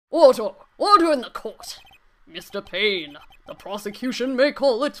Order! Order in the court! Mr. Payne, the prosecution may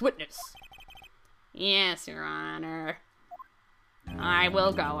call its witness. Yes, Your Honor. I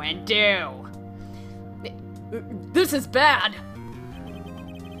will go and do. This is bad.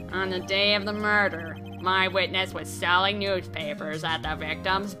 On the day of the murder, my witness was selling newspapers at the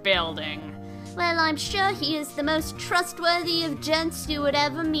victim's building. Well, I'm sure he is the most trustworthy of gents you would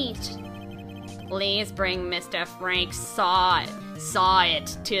ever meet. Please bring Mr. Frank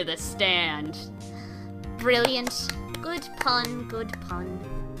Sahwit to the stand. Brilliant. Good pun, good pun.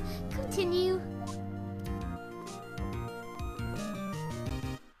 Continue.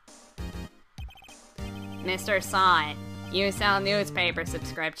 Mr. Sahwit, you sell newspaper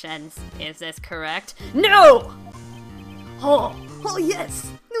subscriptions. Is this correct? No! Oh yes,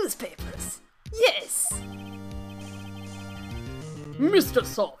 newspapers. Yes. Mr.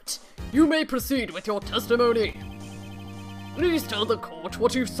 Sahwit, you may proceed with your testimony. Please tell the court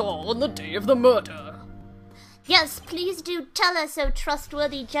what you saw on the day of the murder. Yes, please do tell us, O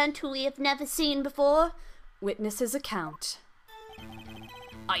trustworthy gent who we have never seen before. Witness's account.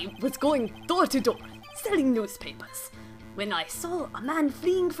 I was going door to door, selling newspapers, when I saw a man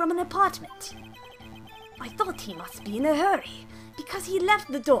fleeing from an apartment. I thought he must be in a hurry, because he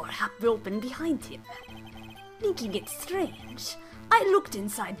left the door half open behind him. Thinking it strange, I looked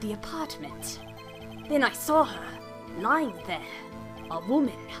inside the apartment. Then I saw her, lying there, a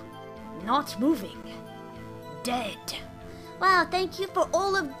woman, not moving, dead. Wow, thank you for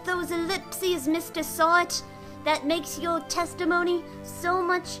all of those ellipses, Mr. Sahwit. That makes your testimony so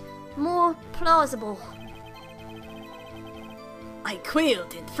much more plausible. I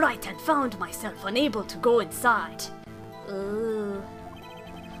quailed in fright and found myself unable to go inside. Ooh.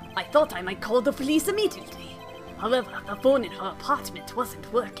 I thought I might call the police immediately. However, the phone in her apartment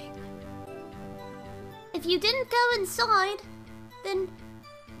wasn't working. If you didn't go inside, then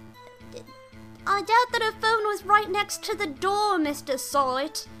I doubt that her phone was right next to the door, Mr.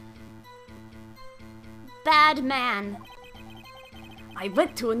 Sahwit. Bad man. I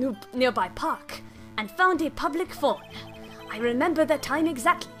went to a nearby park and found a public phone. I remember the time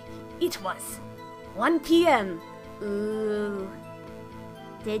exactly. It was 1 p.m. Ooh.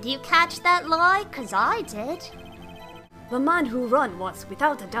 Did you catch that lie? 'Cause I did. The man who ran was,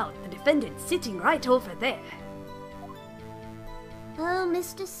 without a doubt, the defendant sitting right over there. Oh,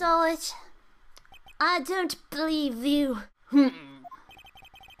 Mr. Sahwit, I don't believe you.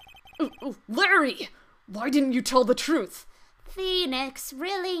 Larry! Why didn't you tell the truth? Phoenix,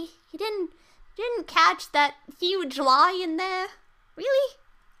 really? You didn't catch that huge lie in there? Really?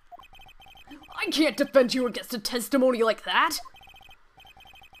 I can't defend you against a testimony like that!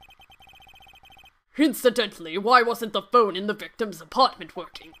 Incidentally, why wasn't the phone in the victim's apartment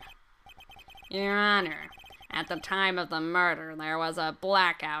working? Your Honor, at the time of the murder, there was a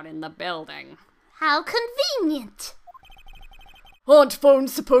blackout in the building. How convenient! Aren't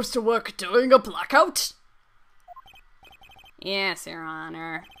phones supposed to work during a blackout? Yes, Your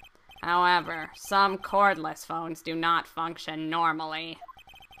Honor. However, some cordless phones do not function normally.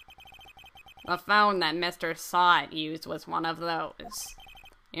 The phone that Mr. Sahwit used was one of those.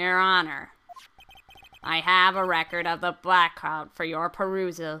 Your Honor, I have a record of the blackout for your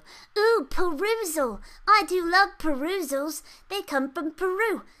perusal. Ooh, perusal! I do love perusals. They come from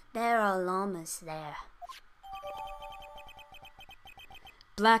Peru. There are llamas there.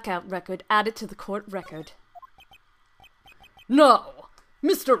 Blackout record added to the court record. No,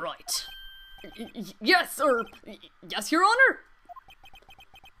 Mr. Wright. Yes, Your Honor?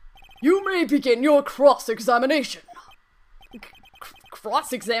 You may begin your cross-examination.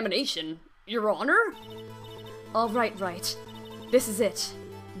 Cross-examination, Your Honor? All right, Wright. This is it.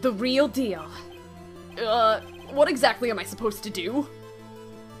 The real deal. What exactly am I supposed to do?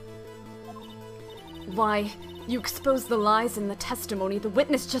 Why, you expose the lies in the testimony the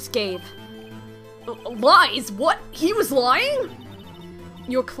witness just gave. Lies? What? He was lying?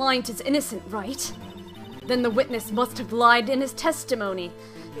 Your client is innocent, right? Then the witness must have lied in his testimony.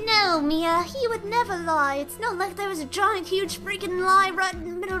 No, Mia, he would never lie. It's not like there was a giant, huge freaking lie right in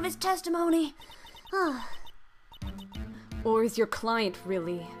the middle of his testimony. Or is your client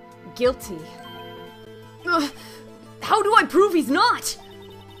really guilty? How do I prove he's not?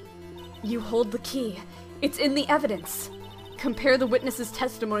 You hold the key. It's in the evidence. Compare the witness's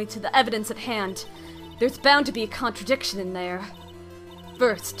testimony to the evidence at hand. There's bound to be a contradiction in there.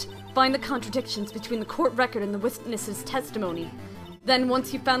 First, find the contradictions between the court record and the witness's testimony. Then,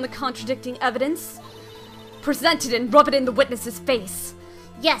 once you've found the contradicting evidence, present it and rub it in the witness's face.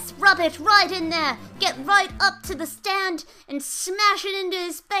 Yes, rub it right in there. Get right up to the stand and smash it into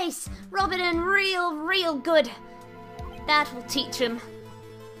his face. Rub it in real good. That will teach him.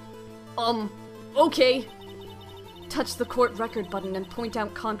 Okay. Touch the court record button and point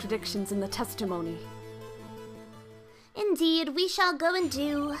out contradictions in the testimony. Indeed, we shall go and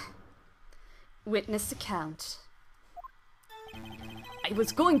do. Witness account. I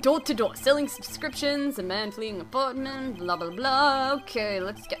was going door to door, selling subscriptions, a man fleeing apartment, blah blah blah. Okay,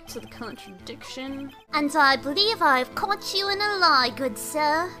 let's get to the contradiction. And I believe I've caught you in a lie, good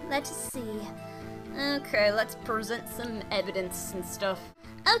sir. Let us see. Okay, let's present some evidence and stuff.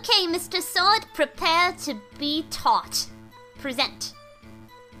 Okay, Mr. Sword, prepare to be taught. Present.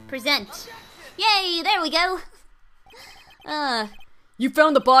 Present. Yay, there we go. You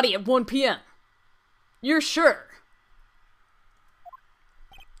found the body at 1 p.m. You're sure?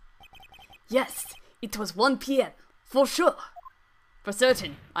 Yes, it was 1 p.m. For sure. For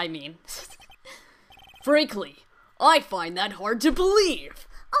certain, I mean. Frankly, I find that hard to believe.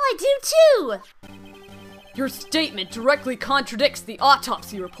 I do too! Your statement directly contradicts the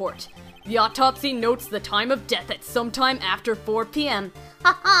autopsy report. The autopsy notes the time of death at sometime after 4 p.m.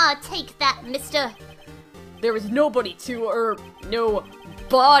 Haha, take that, mister. There was nobody no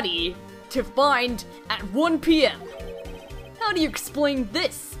body to find at 1 p.m. How do you explain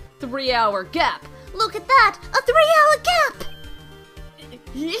this 3-hour gap? Look at that, a 3-hour gap!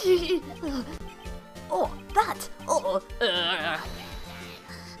 Oh, that! Oh,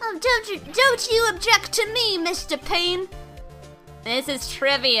 don't you object to me, Mr. Payne? This is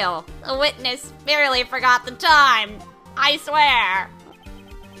trivial. The witness barely forgot the time. I swear.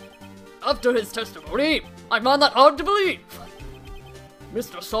 After his testimony, I found that hard to believe.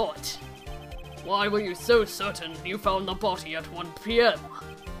 Mr. Sahwit, why were you so certain you found the body at 1 p.m.?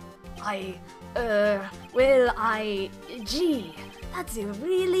 Gee, that's a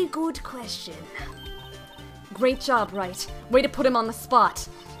really good question. Great job, Wright. Way to put him on the spot.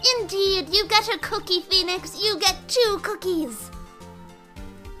 Indeed, you get a cookie, Phoenix. You get 2 cookies.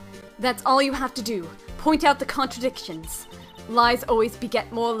 That's all you have to do. Point out the contradictions. Lies always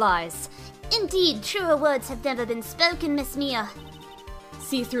beget more lies. Indeed, truer words have never been spoken, Miss Mia.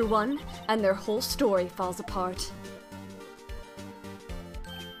 See through one, and their whole story falls apart.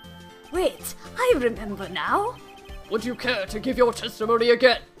 Wait, I remember now. Would you care to give your testimony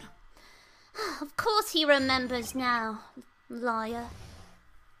again? Of course he remembers now, liar.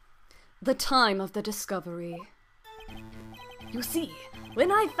 The time of the discovery. You see,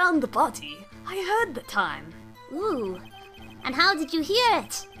 when I found the body, I heard the time. Ooh, and how did you hear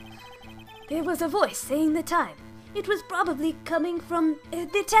it? There was a voice saying the time. It was probably coming from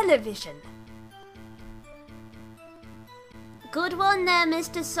the television. Good one there,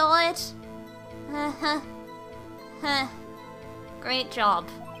 Mr. Sahwit. Great job.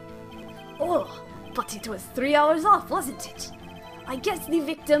 Oh, but it was 3 hours off, wasn't it? I guess the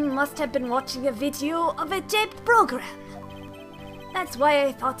victim must have been watching a video of a taped program. That's why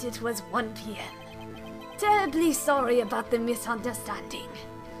I thought it was 1 p.m. Terribly sorry about the misunderstanding.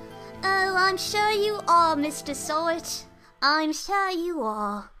 Oh, I'm sure you are, Mr. Sahwit. I'm sure you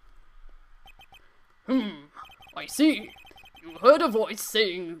are. I see. You heard a voice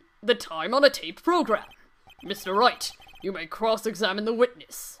saying the time on a taped program. Mr. Wright, you may cross-examine the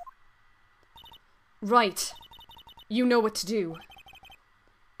witness. Right. You know what to do.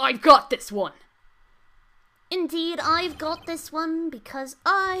 I've got this one! Indeed, I've got this one because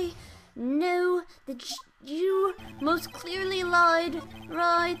I know that you most clearly lied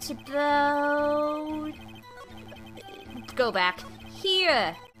right about... Go back.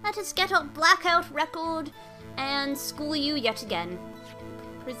 Here. Let us get a Blackout record and school you yet again.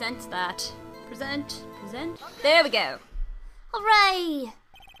 Present that. Present. There we go. Hooray!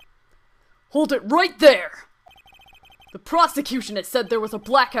 Hold it right there! The prosecution has said there was a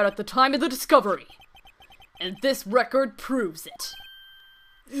blackout at the time of the discovery. And this record proves it.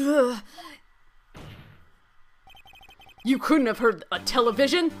 Ugh. You couldn't have heard a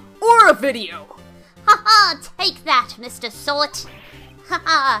television or a video! Haha, take that, Mr. Sahwit.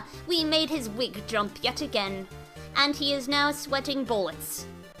 Haha, we made his wig jump yet again. And he is now sweating bullets.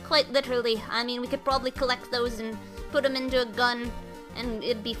 Quite literally. I mean, we could probably collect those and put them into a gun, and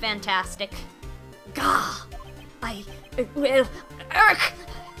it'd be fantastic. Gah!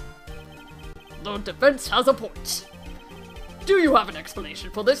 The defense has a point. Do you have an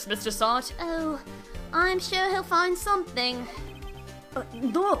explanation for this, Mr. Sahwit? Oh, I'm sure he'll find something.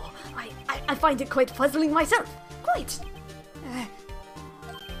 No, I find it quite puzzling myself. Quite.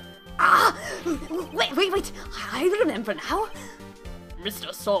 Wait, I remember now. Mr.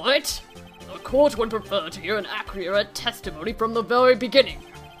 Sahwit, the court would prefer to hear an accurate testimony from the very beginning.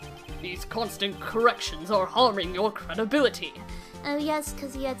 These constant corrections are harming your credibility. Oh yes,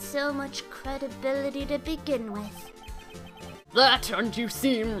 because he had so much credibility to begin with. That, and you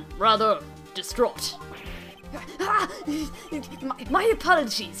seem rather distraught. My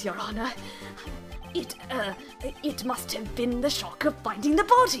apologies, Your Honor. It must have been the shock of finding the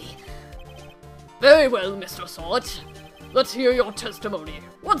body. Very well, Mr. Sahwit. Let's hear your testimony.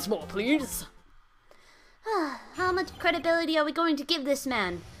 Once more, please. How much credibility are we going to give this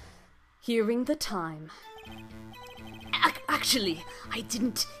man? Hearing the time. Actually, I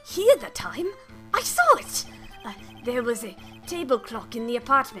didn't hear the time. I saw it. There was a table clock in the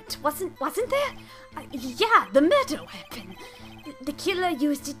apartment, wasn't there? Yeah, the murder weapon. The killer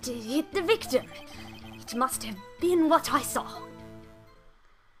used it to hit the victim. It must have been what I saw.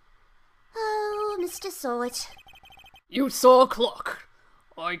 Oh, Mr. Sahwit. You saw a clock.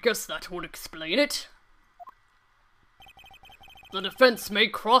 I guess that would explain it. The defense may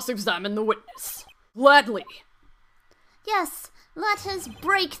cross-examine the witness. Gladly. Yes, let us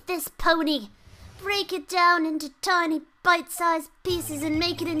break this pony. Break it down into tiny bite-sized pieces and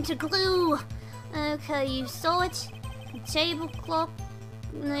make it into glue. Okay, you saw it. The table clock.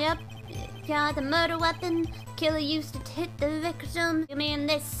 Yep. Yeah, the murder weapon. Killer used it to hit the victim. You mean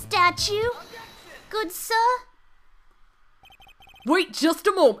this statue? Good sir? Wait just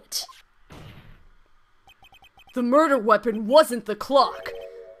a moment. The murder weapon wasn't the clock.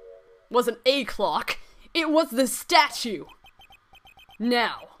 Wasn't a clock. It was the statue.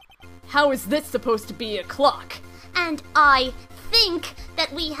 Now, how is this supposed to be a clock? And I think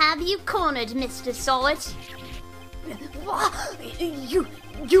that we have you cornered, Mr. Sahwit.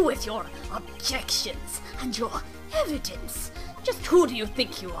 You with your objections and your evidence. Just who do you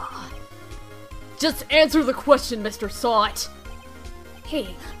think you are? Just answer the question, Mr. Sahwit.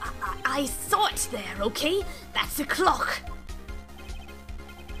 Hey, I saw it there, okay? That's a clock.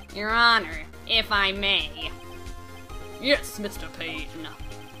 Your Honor, if I may. Yes, Mr. Payne.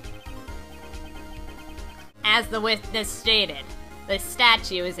 As the witness stated, the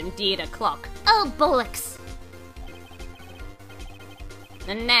statue is indeed a clock. Oh, bollocks.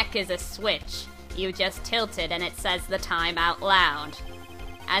 The neck is a switch. You just tilt it and it says the time out loud.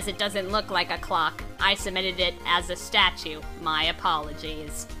 As it doesn't look like a clock, I submitted it as a statue. My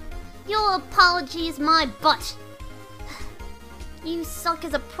apologies. Your apologies, my butt. You suck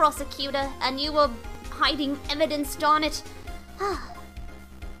as a prosecutor, and you were hiding evidence, darn it.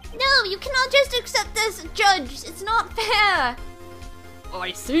 No, you cannot just accept this, Judge. It's not fair.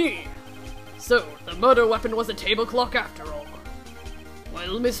 I see. So, the murder weapon was a table clock after all.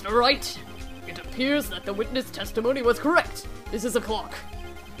 Well, Mr. Wright, it appears that the witness testimony was correct. This is a clock.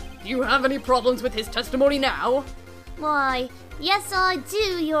 Do you have any problems with his testimony now? Why, yes I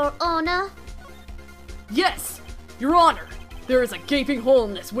do, Your Honor. Yes, Your Honor. There is a gaping hole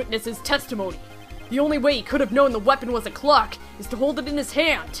in this witness's testimony. The only way he could have known the weapon was a clock is to hold it in his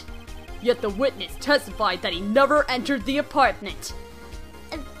hand. Yet the witness testified that he never entered the apartment.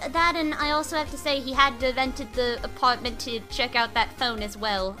 That, and I also have to say he had to have entered the apartment to check out that phone as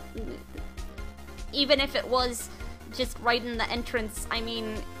well. Even if it was just right in the entrance, I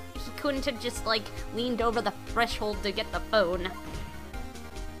mean, he couldn't have just, leaned over the threshold to get the phone.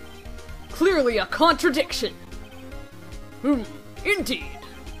 Clearly a contradiction. Indeed.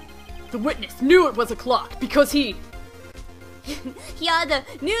 The witness knew it was a clock because he either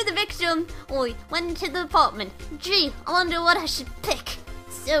knew the victim or he went into the apartment. Gee, I wonder what I should pick.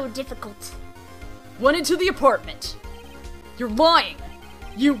 So difficult. Went into the apartment. You're lying.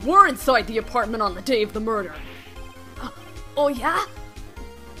 You were inside the apartment on the day of the murder. Oh yeah?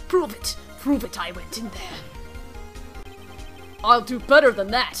 Prove it. Prove it I went in there. I'll do better than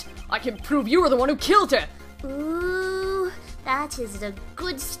that. I can prove you were the one who killed her. Ooh, that is a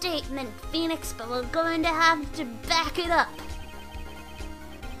good statement, Phoenix, but we're going to have to back it up.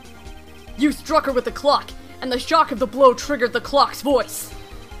 You struck her with the clock, and the shock of the blow triggered the clock's voice.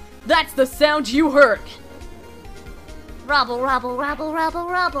 That's the sound you heard. Rabble, rabble, rabble, rabble,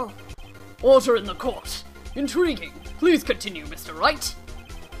 rabble. Order in the court. Intriguing. Please continue, Mr. Wright.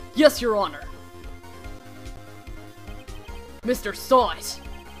 Yes, Your Honor. Mr. Sahwit,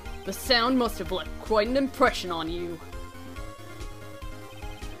 the sound must have left quite an impression on you.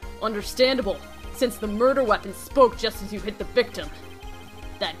 Understandable, since the murder weapon spoke just as you hit the victim.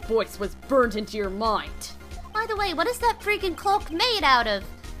 That voice was burned into your mind. By the way, what is that freaking clock made out of?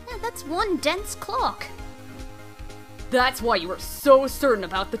 Yeah, that's one dense clock. That's why you were so certain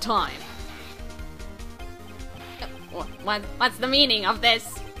about the time. What's the meaning of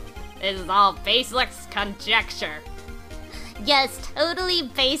this? This is all baseless conjecture. Yes, totally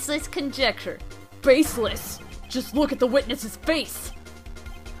baseless conjecture. Baseless? Just look at the witness's face.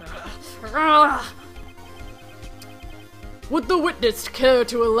 Would the witness care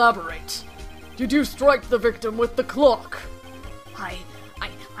to elaborate? Did you strike the victim with the clock?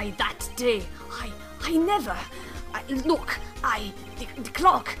 That day, I never, look, the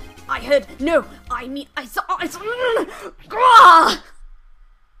clock, I heard, no, I mean, I saw, Grah!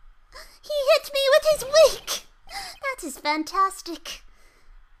 He hit me with his wig! That is fantastic.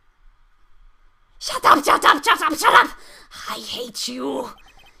 Shut up! I hate you.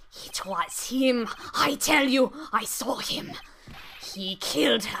 It was him, I tell you, I saw him. He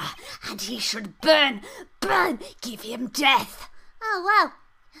killed her, and he should burn, give him death. Oh, wow.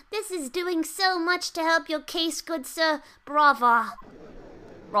 This is doing so much to help your case, good sir. Brava.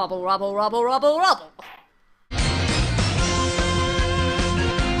 Robble.